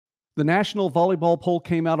The National Volleyball Poll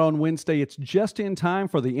came out on Wednesday. It's just in time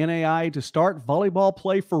for the NAIA to start volleyball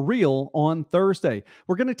play for real on Thursday.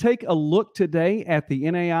 We're going to take a look today at the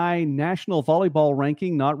NAIA National Volleyball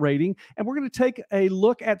Ranking, not rating, and we're going to take a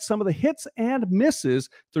look at some of the hits and misses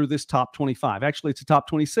through this top 25. Actually, it's a top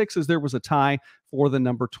 26 as there was a tie for the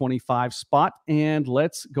number 25 spot. And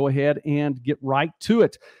let's go ahead and get right to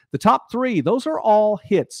it. The top three, those are all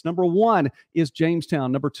hits. Number one is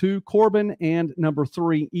Jamestown. Number two, Corbin. And number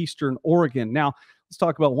three, Eastern Oregon. Now, let's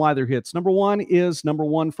talk about why they're hits. Number one is number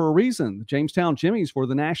one for a reason. The Jamestown Jimmies were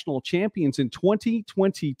the national champions in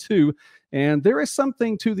 2022. And there is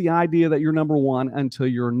something to the idea that you're number one until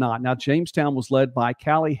you're not. Now, Jamestown was led by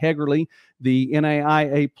Callie Hegerle, the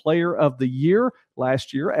NAIA Player of the Year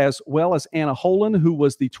last year, as well as Anna Holan, who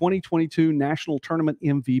was the 2022 National Tournament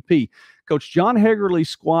MVP. Coach John Hegerle's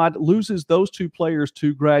squad loses those two players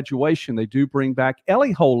to graduation. They do bring back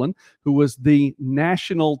Ellie Holan, who was the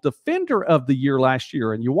National Defender of the Year last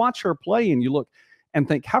year. And you watch her play and you look and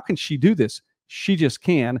think, how can she do this? She just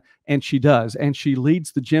can, and she does, and she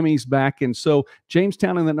leads the Jimmies back. And so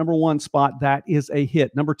Jamestown in the number one spot, that is a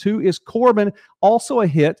hit. Number two is Corbin, also a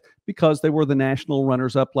hit because they were the national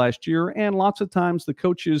runners-up last year. And lots of times the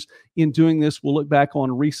coaches in doing this will look back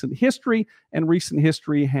on recent history, and recent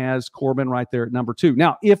history has Corbin right there at number two.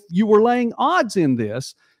 Now, if you were laying odds in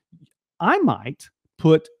this, I might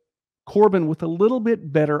put Corbin with a little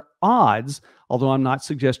bit better odds, although I'm not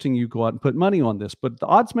suggesting you go out and put money on this, but the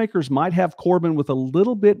odds makers might have Corbin with a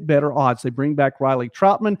little bit better odds. They bring back Riley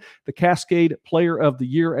Troutman, the Cascade Player of the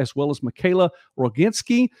Year, as well as Michaela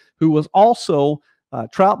Roginski, who was also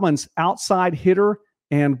Troutman's outside hitter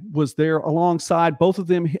and was there alongside both of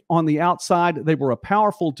them on the outside. They were a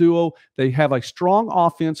powerful duo. They have a strong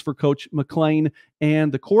offense for Coach McLean,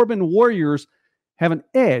 and the Corbin Warriors have an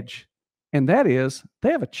edge, and that is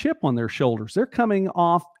they have a chip on their shoulders. They're coming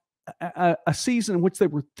off a season in which they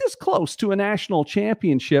were this close to a national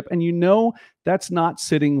championship, and you know that's not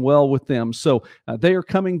sitting well with them. So they are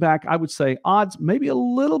coming back. I would say odds maybe a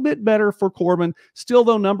little bit better for Corbin. Still,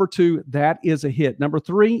 though, number two, that is a hit. Number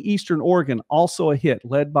three, Eastern Oregon, also a hit,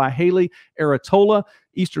 led by Haley Aratola.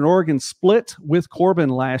 Eastern Oregon split with Corbin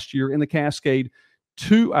last year in the Cascade.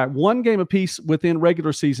 One game apiece within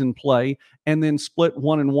regular season play, and then split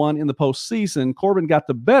 1-1 in the postseason. Corbin got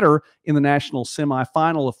the better in the national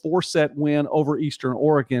semifinal, a 4-set win over Eastern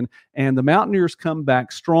Oregon, and the Mountaineers come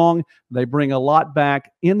back strong. They bring a lot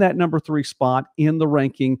back in that number three spot in the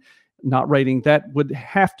ranking, not rating. That would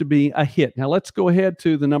have to be a hit. Now let's go ahead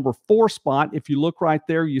to the number four spot. If you look right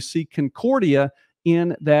there, you see Concordia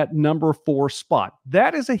in that number four spot.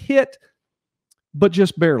 That is a hit, but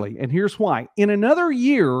just barely. And here's why. In another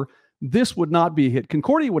year, this would not be a hit.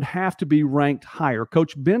 Concordia would have to be ranked higher.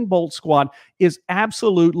 Coach Ben Bolt's squad is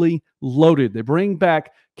absolutely loaded. They bring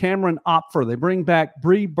back Cameron Opfer. They bring back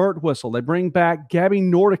Bree Birtwhistle. They bring back Gabby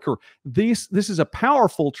Nordiker. This is a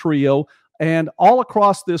powerful trio, and all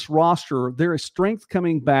across this roster, there is strength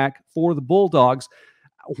coming back for the Bulldogs.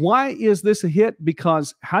 Why is this a hit?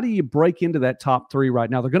 Because how do you break into that top three right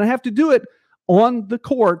now? They're going to have to do it on the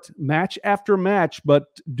court, match after match, but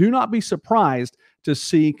do not be surprised to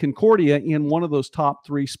see Concordia in one of those top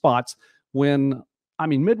three spots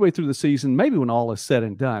midway through the season, maybe when all is said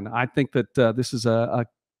and done. I think that this is a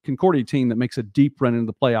Concordia team that makes a deep run into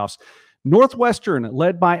the playoffs. Northwestern,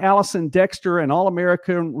 led by Allison Dexter, an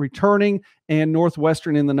All-American returning, and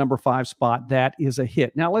Northwestern in the number five spot. That is a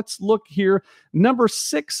hit. Now let's look here, number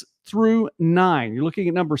 6 through 9. You're looking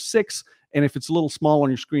at number 6, and if it's a little small on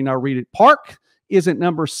your screen, I'll read it. Park is at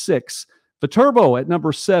number 6. Viterbo at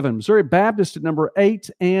number 7. Missouri Baptist at number 8.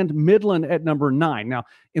 And Midland at number 9. Now,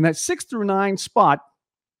 in that 6 through 9 spot,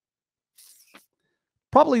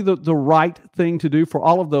 probably the right thing to do for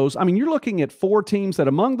all of those. I mean, you're looking at 4 teams that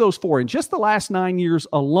among those 4, in just the last 9 years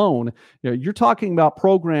alone, you're talking about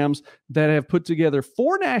programs that have put together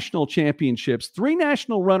 4 national championships, 3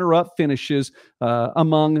 national runner-up finishes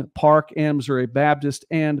among Park and Missouri Baptist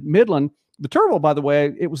and Midland. The Turbo, by the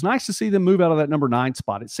way, it was nice to see them move out of that number 9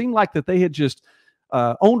 spot. It seemed like that they had just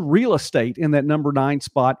owned real estate in that number 9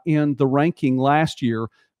 spot in the ranking last year.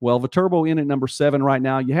 Well, Viterbo in at number 7 right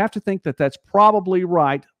now. You have to think that that's probably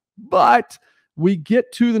right, but we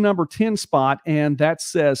get to the number 10 spot, and that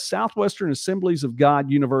says Southwestern Assemblies of God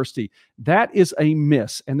University. That is a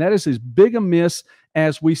miss, and that is as big a miss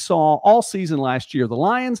as we saw all season last year. The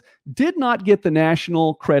Lions did not get the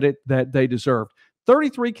national credit that they deserved.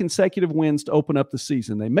 33 consecutive wins to open up the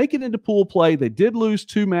season. They make it into pool play. They did lose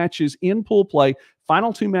 2 matches in pool play,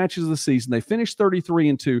 final 2 matches of the season. They finished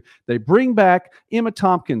 33-2. They bring back Emma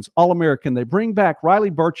Tompkins, All-American. They bring back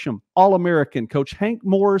Riley Burcham, All-American. Coach Hank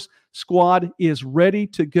Moore's squad is ready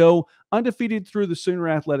to go, undefeated through the Sooner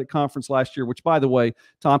Athletic Conference last year, which, by the way,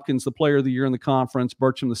 Tompkins, the player of the year in the conference,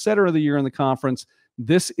 Burcham, the setter of the year in the conference.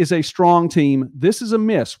 This is a strong team. This is a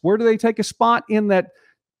miss. Where do they take a spot in that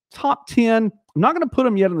top 10? I'm not going to put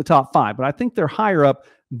them yet in the top 5, but I think they're higher up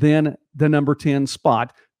than the number 10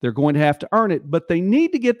 spot. They're going to have to earn it, but they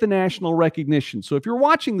need to get the national recognition. So if you're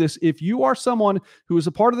watching this, if you are someone who is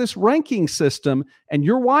a part of this ranking system and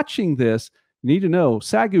you're watching this, you need to know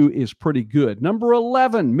SAGU is pretty good. Number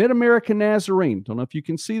 11, Mid-American Nazarene. Don't know if you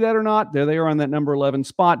can see that or not. There they are on that number 11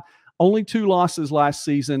 spot. Only 2 losses last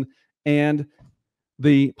season, and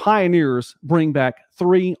the Pioneers bring back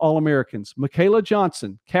 3 All-Americans. Michaela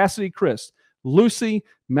Johnson, Cassidy Christ, Lucy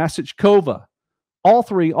Masichkova, all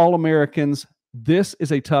 3 All-Americans. This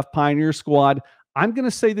is a tough Pioneer squad. I'm going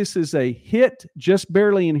to say this is a hit just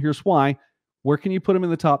barely, and here's why. Where can you put them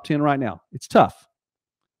in the top 10 right now? It's tough.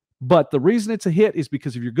 But the reason it's a hit is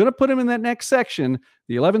because if you're going to put them in that next section,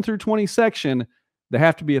 the 11 through 20 section, they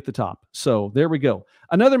have to be at the top. So there we go.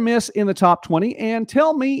 Another miss in the top 20. And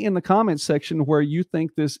tell me in the comments section where you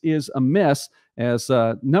think this is a miss, as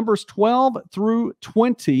numbers 12 through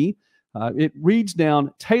 20, it reads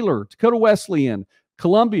down Taylor, Dakota Wesleyan,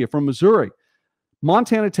 Columbia from Missouri,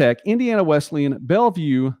 Montana Tech, Indiana Wesleyan,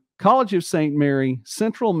 Bellevue, College of St. Mary,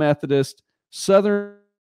 Central Methodist, Southern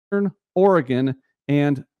Oregon,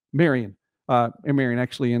 and Marion. Marion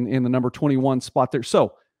actually in the number 21 spot there.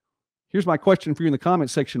 So here's my question for you in the comment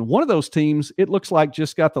section. One of those teams, it looks like,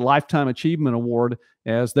 just got the Lifetime Achievement Award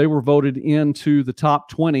as they were voted into the top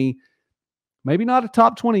 20. Maybe not a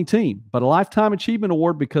top 20 team, but a Lifetime Achievement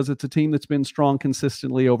Award because it's a team that's been strong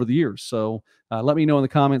consistently over the years. So let me know in the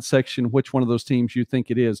comments section which one of those teams you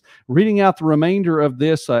think it is. Reading out the remainder of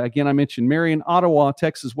this, again, I mentioned Marion, Ottawa,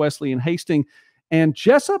 Texas Wesleyan, Hastings, and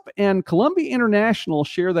Jessup and Columbia International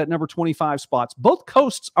share that number 25 spots. Both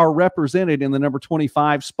coasts are represented in the number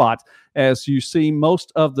 25 spot. As you see,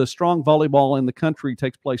 most of the strong volleyball in the country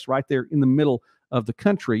takes place right there in the middle of the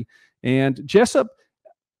country. And Jessup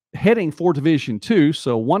heading for Division II,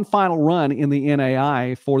 so one final run in the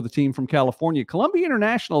NAIA for the team from California. Columbia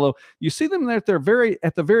International, though, you see them there at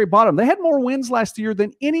the very bottom. They had more wins last year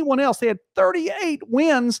than anyone else. They had 38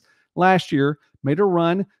 wins last year. Made a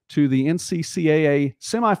run to the NCCAA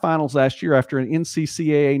semifinals last year after an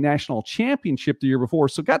NCCAA national championship the year before.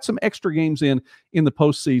 So got some extra games in the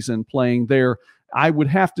postseason playing there. I would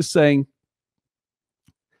have to say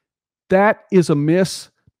that is a miss,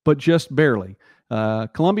 but just barely.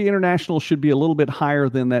 Columbia International should be a little bit higher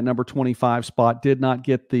than that number 25 spot. Did not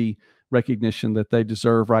get the recognition that they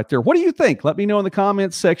deserve right there. What do you think? Let me know in the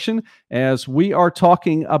comments section as we are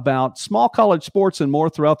talking about small college sports and more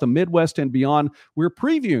throughout the Midwest and beyond. We're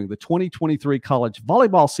previewing the 2023 college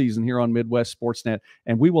volleyball season here on Midwest Sportsnet,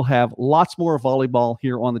 and we will have lots more volleyball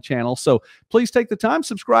here on the channel. So please take the time,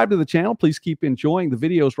 subscribe to the channel. Please keep enjoying the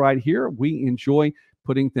videos right here. We enjoy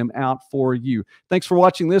putting them out for you. Thanks for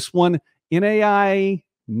watching this one. NAIA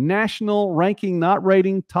National Ranking Not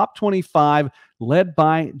Rating Top 25, led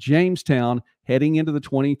by Jamestown, heading into the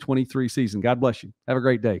 2023 season. God bless you. Have a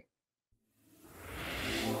great day.